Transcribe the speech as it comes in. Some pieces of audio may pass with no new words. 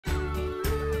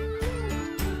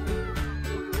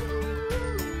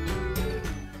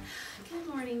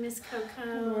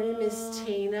Good morning, Miss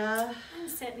Tina. I'm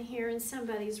sitting here in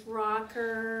somebody's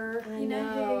rocker. I you know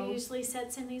who know. usually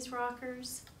sits in these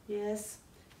rockers? Yes,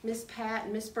 Miss Pat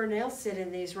and Miss Burnell sit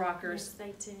in these rockers Yes,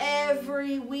 they do.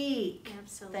 every week.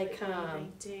 Absolutely, They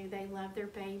come. They do. They love their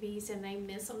babies and they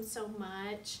miss them so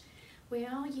much.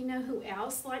 Well, you know who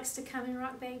else likes to come and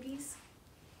rock babies?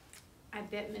 I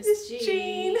bet Miss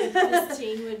Jean. Miss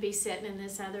Jean would be sitting in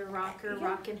this other rocker,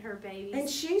 rocking her babies. And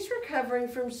she's recovering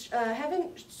from having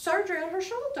surgery on her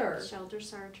shoulder. Shoulder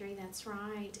surgery, that's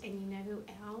right. And you know who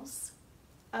else?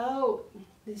 Oh,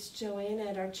 Miss Joanna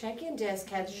at our check-in desk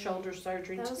had shoulder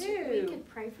surgery too. We could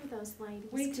pray for those ladies.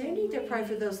 We do need to pray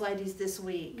for those ladies this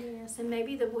week. Yes, and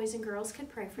maybe the boys and girls could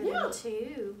pray for them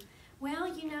too. Well,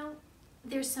 you know,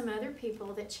 there's some other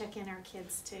people that check in our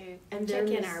kids too. And check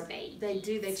in our babies. They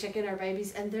do. They check in our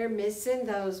babies, and they're missing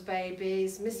those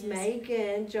babies. Miss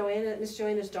Megan, Miss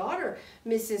Joanna's daughter,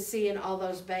 misses seeing all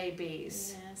those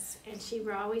babies. Yes, and she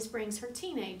always brings her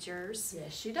teenagers.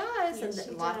 Yes, she does, Yes,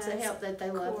 and lots of help that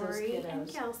they love those Corey kiddos. and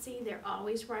Kelsey, they're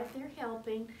always right there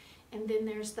helping. And then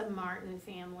there's the Martin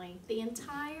family. The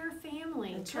entire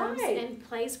family comes and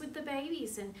plays with the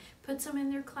babies and puts them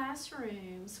in their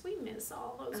classrooms. We miss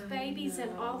all those babies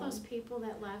and all those people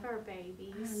that love our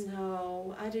babies. I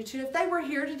know, I do too. If they were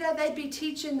here today, they'd be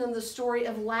teaching them the story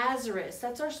of Lazarus.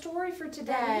 That's our story for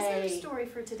today. That is our story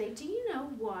for today. Do you know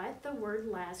what the word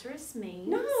Lazarus means?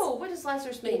 No, what does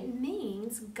Lazarus mean? It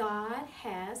means God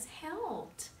has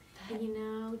helped. And you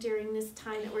know, during this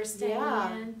time that we're staying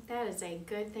in, that is a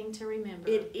good thing to remember.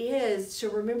 It is to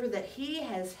remember that He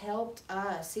has helped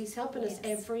us. He's helping us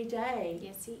every day.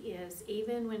 Yes, He is.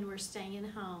 Even when we're staying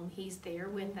home, He's there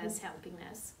with us, helping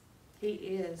us. He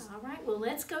is. All right, well,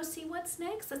 let's go see what's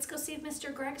next. Let's go see if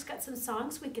Mr. Greg's got some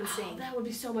songs we can sing. That would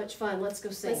be so much fun. Let's go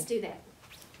sing. Let's do that.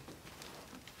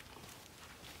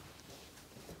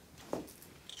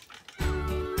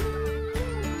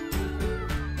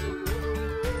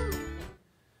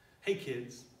 Hey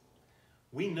kids,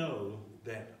 we know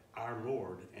that our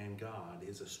Lord and God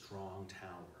is a strong tower.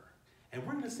 And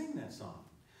we're going to sing that song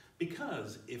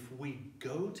because if we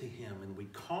go to Him and we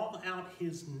call out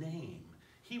His name,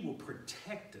 He will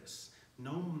protect us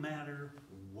no matter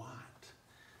what.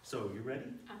 So, you ready?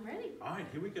 I'm ready. All right,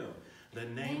 here we go. The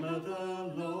name of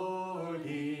the Lord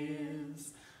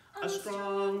is a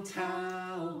strong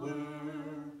tower.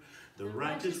 The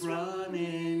righteous run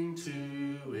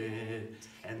into it,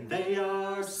 and they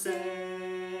are safe.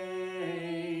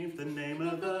 The name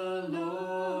of the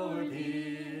Lord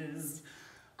is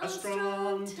a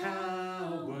strong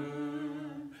tower.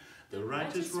 The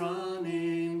righteous run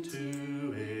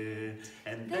into it,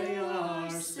 and they are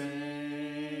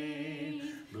safe.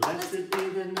 Blessed be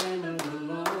the name of the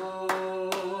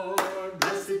Lord.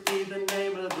 Blessed be the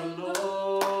name of the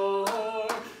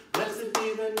Lord. Blessed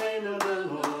be the name of the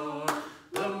Lord,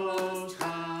 the Most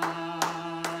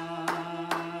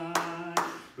High.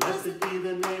 Blessed be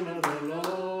the name of the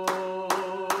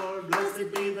Lord.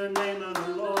 Blessed be the name of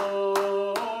the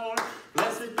Lord.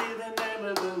 Blessed be the name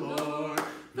of the Lord,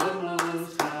 the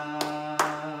Most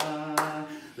High.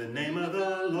 The name of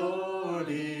the Lord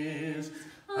is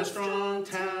a strong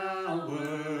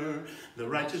tower. The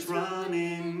righteous run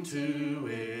into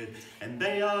it, and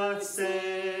they are safe.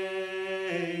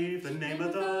 The name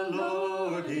of the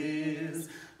Lord is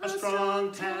a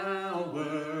strong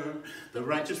tower. The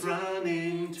righteous run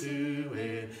into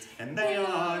it, and they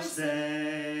are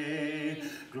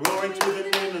safe. Glory to the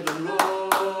name of the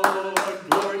Lord.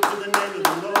 Glory to the name of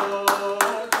the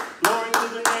Lord. Glory to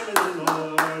the name of the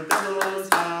Lord, the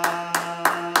Most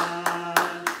High.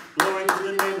 Glory to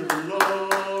the name of the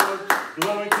Lord.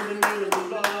 Glory to the name of the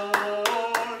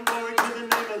Lord. Glory to the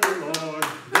name of the Lord,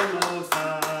 the Most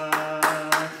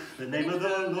High. The name of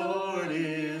the Lord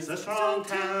is a strong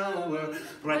tower.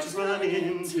 The righteous run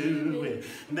into it,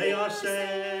 and they are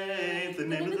safe. The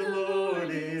name of the Lord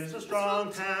is a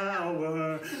strong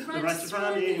tower. The righteous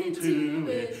run into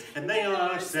it, and they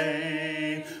are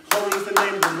safe. Holy is the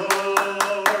name of the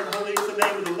Lord. Holy is the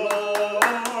name of the Lord.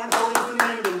 Holy is the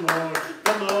name of the Lord,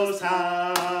 the Most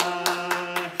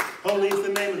High. Holy is the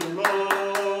name of the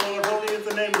Lord. Holy is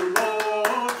the name of the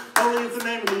Lord. Holy is the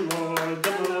name of the Lord,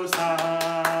 the Most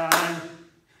High.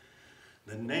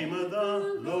 The name of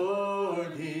the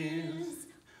Lord is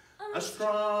a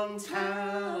strong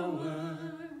tower.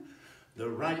 The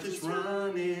righteous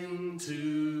run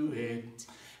into it,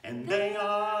 and they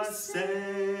are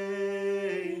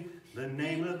safe. The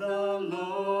name of the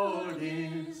Lord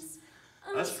is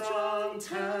a strong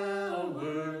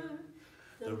tower.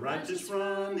 The righteous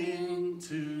run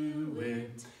into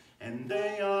it, and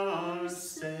they are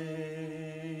safe.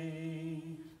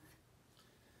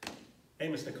 Amen.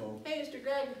 Miss Nicole. Hey, Mr.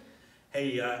 Greg.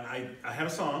 Hey, I have a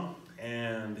song,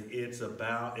 and it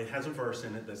has a verse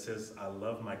in it that says, I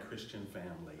love my Christian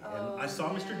family. Oh, and I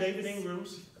saw yes. Mr. David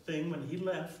Ingram's thing when he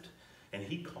left, and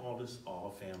he called us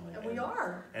all family. And we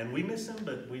are. And we miss him,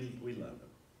 but we love him.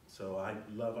 So I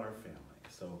love our family.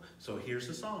 So here's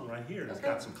the song right here. It's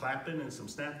got some clapping and some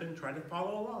snapping. Try to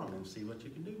follow along and see what you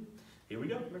can do. Here we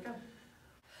go.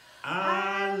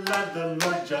 I love the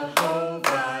Lord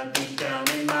Jehovah deep down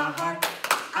in my heart.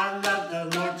 I love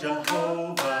the Lord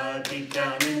Jehovah deep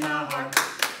down in my heart.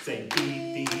 Say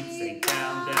deep, deep, say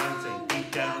down, down, say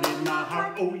deep down in my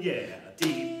heart. Oh yeah,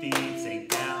 deep, deep, say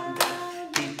down,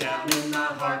 down, deep down in my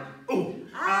heart. Oh,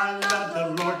 I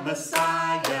love the Lord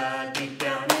Messiah deep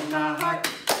down in my heart.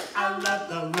 I love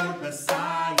the Lord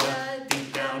Messiah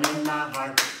deep down in my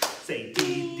heart. Say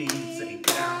deep, deep, say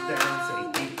down,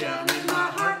 down, say deep down in my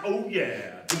heart. Oh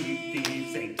yeah, deep,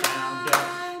 deep, say down,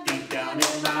 down, deep down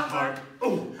in my heart.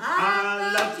 Oh,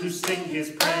 I love to sing his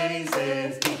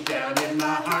praises deep down in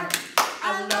my heart.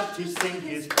 I love to sing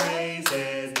his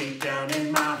praises deep down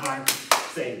in my heart.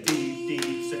 Say deep,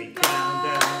 deep, say down,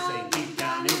 down, say deep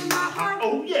down in my heart.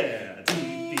 Oh yeah,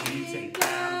 deep, deep, say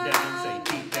down, down,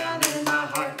 say deep down in my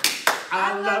heart.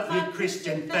 I love your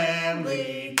Christian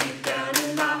family deep down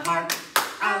in my heart.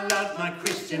 I love my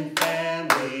Christian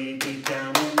family deep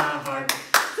down in my heart.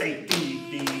 Say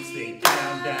deep, deep, say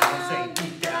down, down, say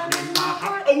deep down in my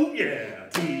heart. Oh yeah,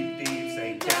 deep, deep,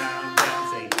 say down,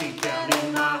 down, say deep down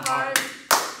in my heart.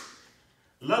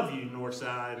 Love you,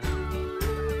 Northside.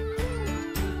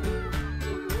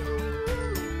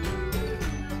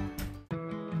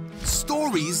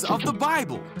 Stories of the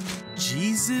Bible.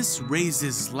 Jesus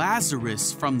raises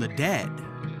Lazarus from the dead.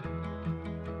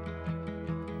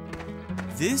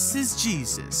 This is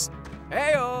Jesus,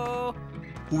 Heyo!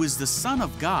 who is the Son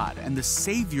of God and the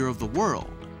Savior of the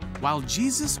world. While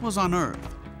Jesus was on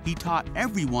earth, he taught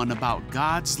everyone about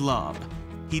God's love.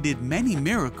 He did many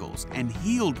miracles and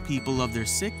healed people of their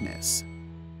sickness.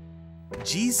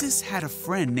 Jesus had a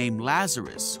friend named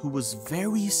Lazarus who was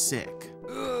very sick.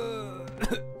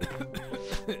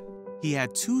 He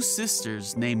had two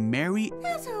sisters named Mary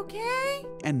That's okay.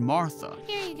 and Martha,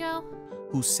 Here you go.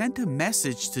 who sent a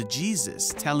message to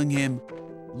Jesus telling him,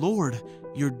 "Lord,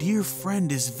 your dear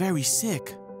friend is very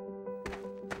sick."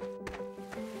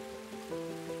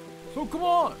 So come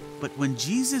on. But when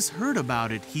Jesus heard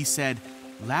about it, he said,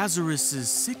 "Lazarus'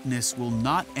 sickness will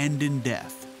not end in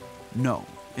death. No,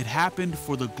 it happened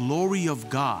for the glory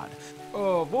of God."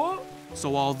 What?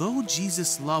 So although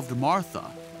Jesus loved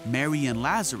Martha, Mary, and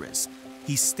Lazarus,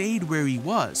 he stayed where he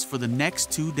was for the next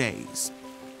 2 days.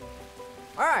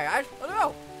 All right, let's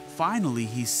go. Finally,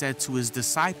 he said to his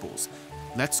disciples,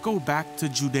 "Let's go back to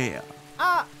Judea."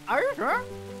 Are you sure?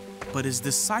 But his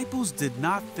disciples did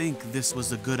not think this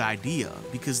was a good idea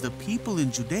because the people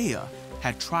in Judea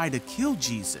had tried to kill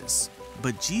Jesus.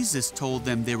 But Jesus told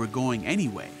them they were going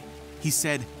anyway. He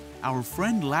said, "Our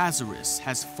friend Lazarus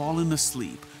has fallen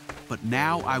asleep, but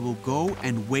now I will go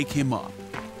and wake him up."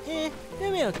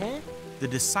 It'll be okay. The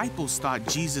disciples thought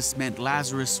Jesus meant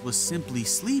Lazarus was simply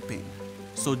sleeping.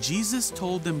 So Jesus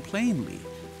told them plainly,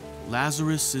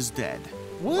 "Lazarus is dead.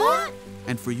 What?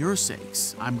 And for your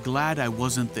sakes, I'm glad I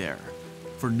wasn't there.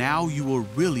 For now you will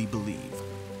really believe.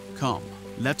 Come,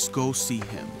 let's go see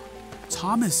him."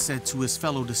 Thomas said to his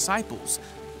fellow disciples,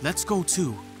 "Let's go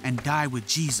too and die with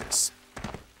Jesus."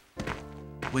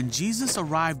 When Jesus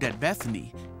arrived at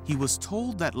Bethany, he was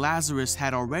told that Lazarus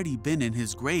had already been in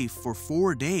his grave for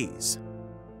 4 days.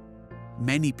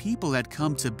 Many people had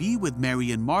come to be with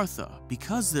Mary and Martha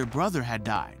because their brother had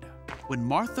died. When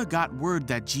Martha got word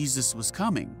that Jesus was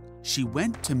coming, she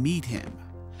went to meet him.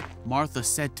 Martha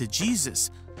said to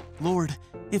Jesus, "Lord,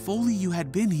 if only you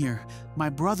had been here, my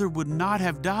brother would not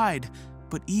have died.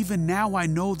 But even now I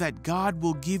know that God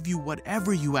will give you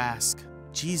whatever you ask."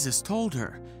 Jesus told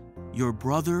her, "Your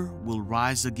brother will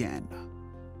rise again."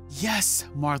 "Yes,"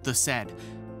 Martha said,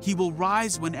 "he will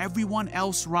rise when everyone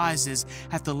else rises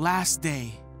at the last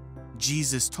day."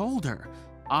 Jesus told her,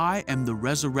 "I am the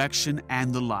resurrection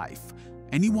and the life.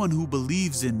 Anyone who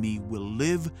believes in me will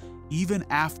live even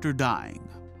after dying."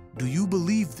 "Do you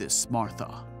believe this,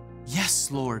 Martha?" "Yes,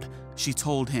 Lord," she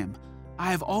told him.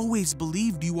 "I have always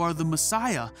believed you are the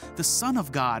Messiah, the Son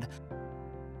of God."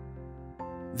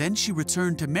 Then she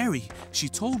returned to Mary. She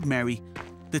told Mary,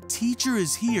 "The teacher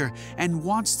is here and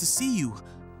wants to see you."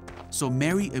 So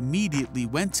Mary immediately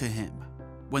went to him.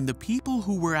 When the people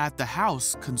who were at the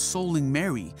house consoling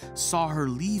Mary saw her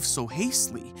leave so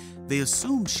hastily, they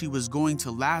assumed she was going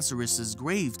to Lazarus'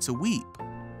 grave to weep.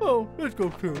 Oh, let's go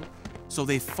too. So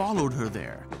they followed her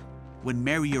there. When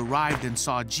Mary arrived and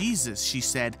saw Jesus, she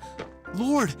said,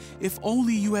 Lord, if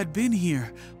only you had been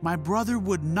here, my brother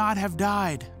would not have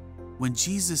died. When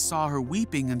Jesus saw her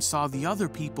weeping and saw the other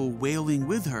people wailing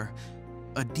with her,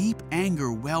 a deep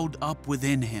anger welled up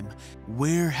within him.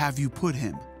 Where have you put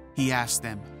him? He asked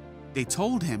them. They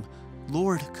told him,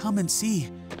 Lord, come and see.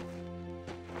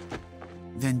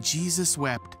 Then Jesus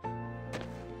wept.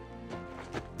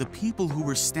 The people who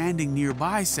were standing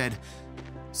nearby said,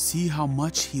 see how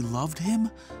much he loved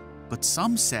him? But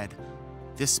some said,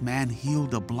 this man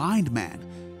healed a blind man.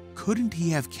 Couldn't he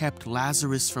have kept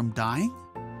Lazarus from dying?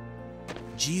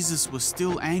 Jesus was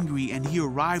still angry and he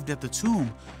arrived at the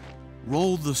tomb.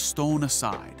 Roll the stone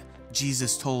aside,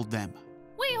 Jesus told them.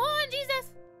 Wait, hold on,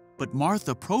 Jesus. But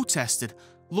Martha protested,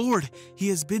 Lord, he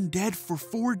has been dead for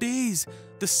 4 days.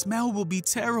 The smell will be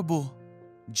terrible.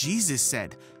 Jesus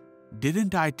said,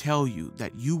 didn't I tell you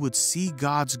that you would see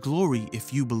God's glory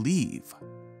if you believe?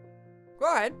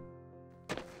 Go ahead.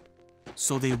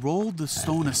 So they rolled the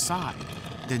stone aside.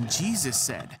 Then Jesus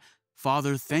said,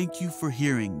 Father, thank you for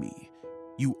hearing me.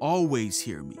 You always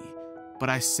hear me, but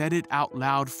I said it out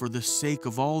loud for the sake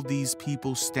of all these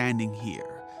people standing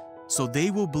here, so they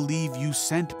will believe you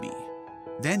sent me.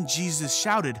 Then Jesus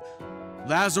shouted,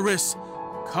 Lazarus,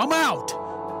 come out!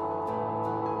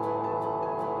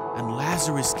 And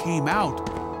Lazarus came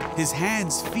out, his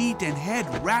hands, feet, and head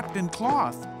wrapped in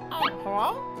cloth.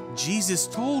 Jesus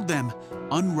told them,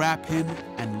 unwrap him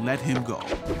and let him go.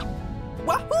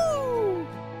 Wahoo!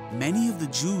 Many of the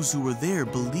Jews who were there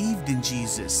believed in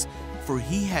Jesus, for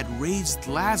he had raised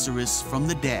Lazarus from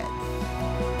the dead.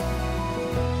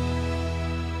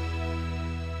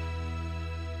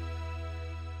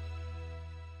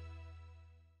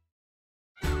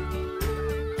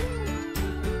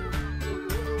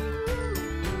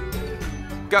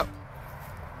 Go.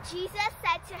 Jesus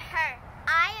said to her,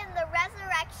 I am the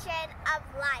resurrection of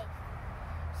life.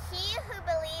 He who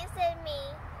believes in me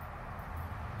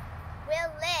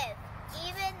will live,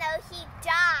 even though he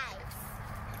dies.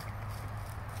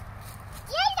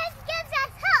 Jesus gives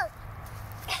us hope.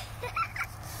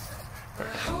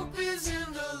 My hope is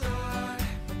in the Lord.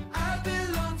 I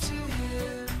belong to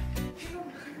him.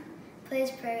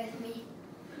 Please pray with me.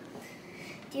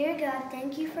 Dear God,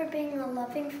 thank you for being a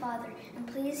loving Father, and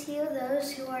please heal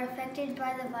those who are affected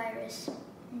by the virus.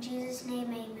 In Jesus' name,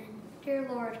 amen. Dear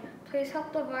Lord, please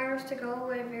help the virus to go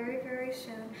away very, very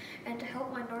soon, and to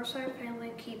help my Northside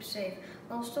family keep safe.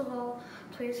 Most of all,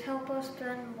 please help us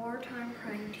spend more time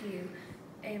praying to you.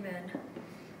 Amen.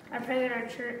 I pray that our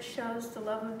church shows the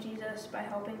love of Jesus by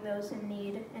helping those in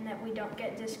need, and that we don't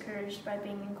get discouraged by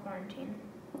being in quarantine.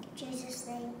 In Jesus'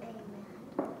 name, amen.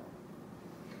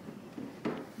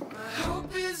 My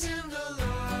hope is in the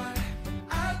Lord.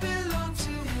 I belong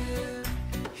to him.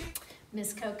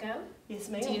 Miss Coco? Yes,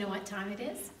 ma'am. Do you know what time it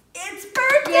is? It's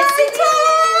birthday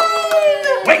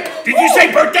time! Wait, did you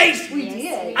say birthdays? We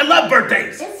did. I love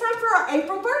birthdays. It's time for our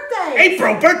April birthday.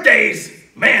 April birthdays.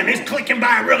 Man, it's clicking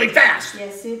by really fast.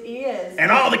 Yes, it is.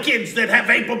 And all the kids that have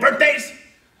April birthdays,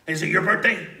 is it your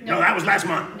birthday? No, that was last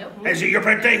month. Nope. Is it your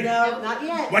birthday? No, not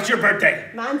yet. What's your birthday?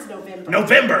 Mine's November.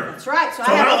 November. That's right. So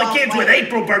So I have all a the long kids with way.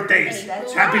 April birthdays,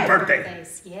 That's happy right. birthday.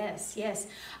 Birthdays. Yes, yes.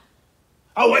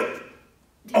 Oh, wait.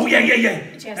 Oh, yeah. Did you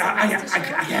have something I else to share?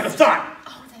 had a thought.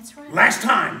 Oh, that's right. Last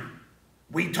time,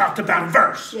 we talked about a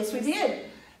verse. Yes, we did.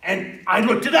 And I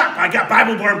looked it up. I got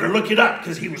Bible Worm to look it up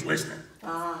because he was listening.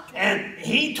 And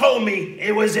he told me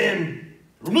it was in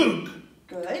Luke.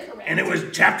 Good. And it was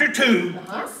chapter 2,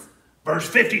 verse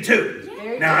 52.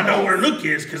 Very Now I know good. where Luke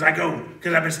is because I've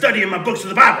been studying my books of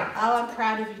the Bible. Oh, I'm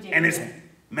proud of you, dear. And it's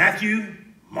Matthew,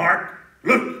 Mark,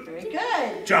 Luke, Very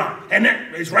good. John. And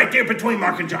that is right there between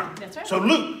Mark and John. That's right. So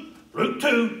Luke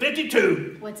 2,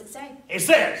 52, What's it say? it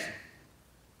says,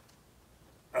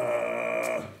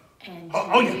 And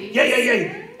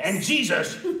yeah. And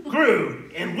Jesus grew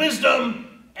in wisdom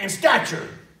and stature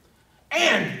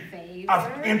and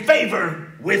in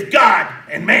favor with God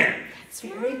and man. That's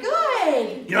very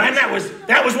good. You know, and that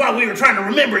was what we were trying to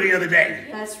remember the other day.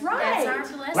 That's right. That's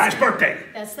our blessing. Last birthday.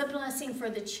 That's the blessing for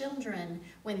the children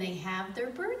when they have their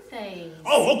birthdays.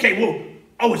 Oh, okay.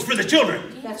 Well, it's for the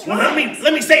children. That's Well, right.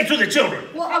 let me say it to the children.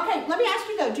 Well, okay, let me ask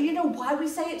you though, do you know why we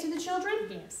say it to the children?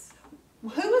 Yes. Who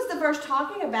was the verse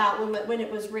talking about when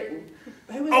it was written?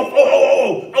 Who was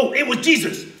Oh, it was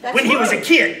Jesus That's when he was a right.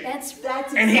 kid. That's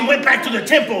And he exactly went back to the right.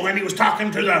 temple and he was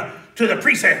talking to the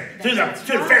precept, to That's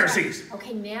the right. Pharisees.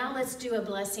 okay. Now let's do a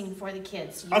blessing for the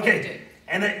kids. You Okay. do.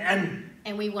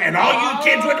 And we want all you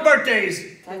kids with birthdays,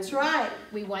 That's right.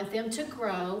 We want them to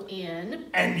grow in.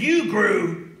 and you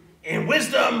grew in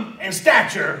wisdom and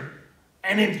stature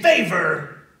and in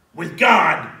favor with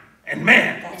God and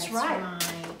man. That's right. Right.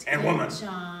 And Good woman.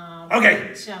 job. Okay.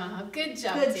 Good job. Good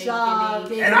job, Good job,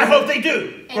 Diggity. And I hope they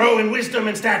do grow in wisdom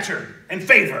and stature and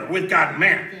favor with God and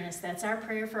man. Yes, that's our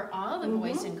prayer for all the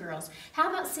boys and girls. How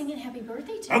about singing happy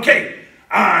birthday to Okay.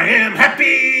 I am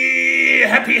happy,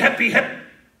 happy, happy, happy.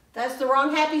 That's the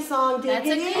wrong happy song,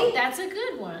 Diggity. That's a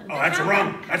good one. Oh, that's a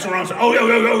wrong song.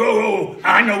 Oh,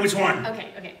 I know which one.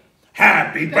 Okay.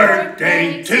 Happy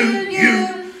birthday to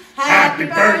you. Happy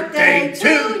birthday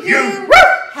to you.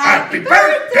 Happy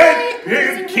birthday,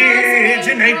 dear kids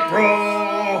in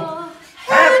April.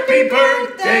 Happy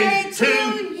birthday to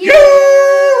you.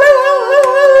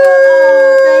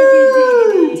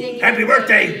 Happy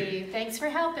birthday. Thanks for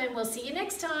helping. We'll see you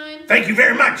next time. Thank you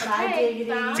very much. Bye, Diggity.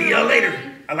 Bye. See you later.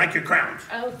 I like your crowns.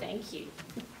 Oh, thank you.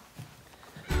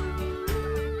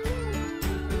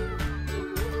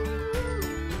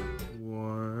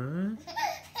 One,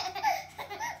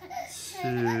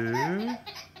 two,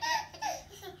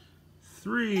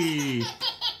 three. Is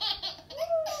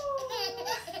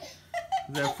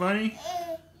that funny?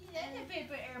 That's a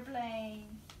paper airplane.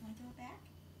 Want to go back?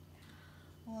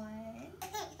 1,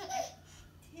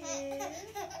 2,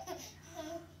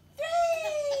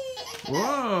 3.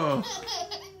 Whoa.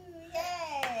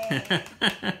 Yay!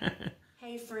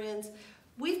 Hey friends,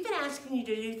 we've been asking you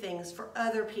to do things for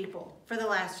other people for the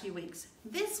last few weeks.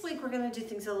 This week we're going to do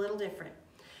things a little different.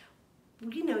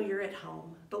 You know you're at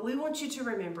home, but we want you to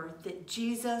remember that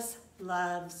Jesus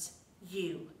loves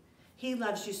you. He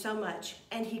loves you so much,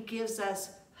 and he gives us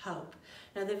hope.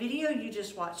 Now the video you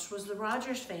just watched was the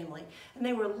Rogers family, and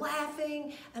they were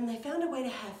laughing, and they found a way to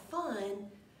have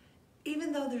fun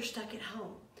even though they're stuck at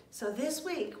home. So this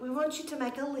week, we want you to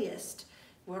make a list.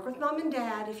 Work with mom and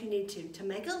dad if you need to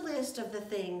make a list of the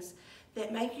things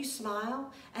that make you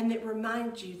smile and that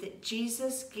remind you that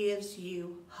Jesus gives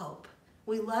you hope.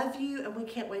 We love you, and we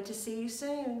can't wait to see you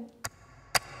soon.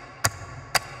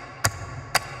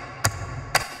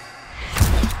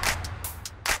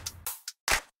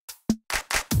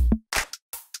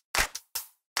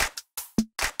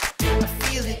 I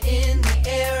feel it in the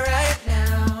air right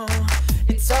now.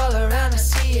 It's all around, I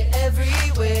see it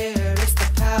everywhere. It's the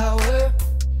power,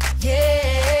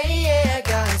 yeah,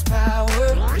 God's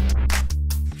power.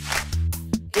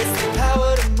 It's the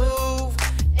power to move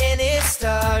any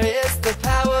star. It's the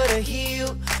power to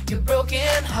heal your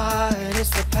broken heart. It's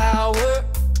the power,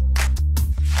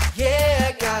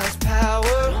 yeah, God's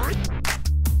power.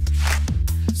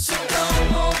 So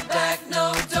don't hold back,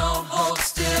 no, don't hold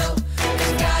still.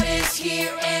 God is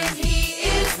here and he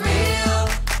is real.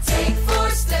 Take 4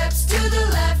 steps to the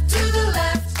left, to the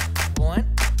left. 1,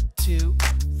 2,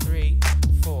 3,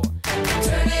 4.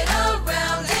 Turn it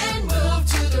around and move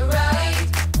to the right.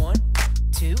 1,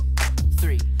 2,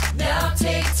 3. Now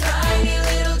take tiny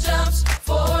little jumps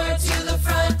forward to the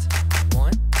front.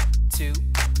 1, 2,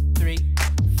 3,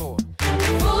 4.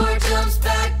 4 jumps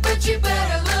back, but you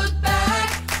better look back.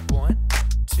 1,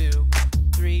 2,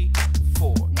 3,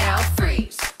 4. Now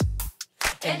freeze.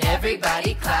 And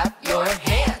everybody clap your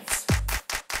hands.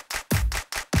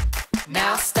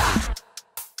 Now stop.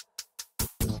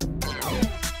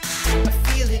 I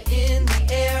feel it in the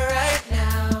air right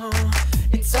now.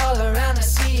 It's all around, I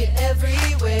see it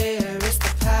everywhere.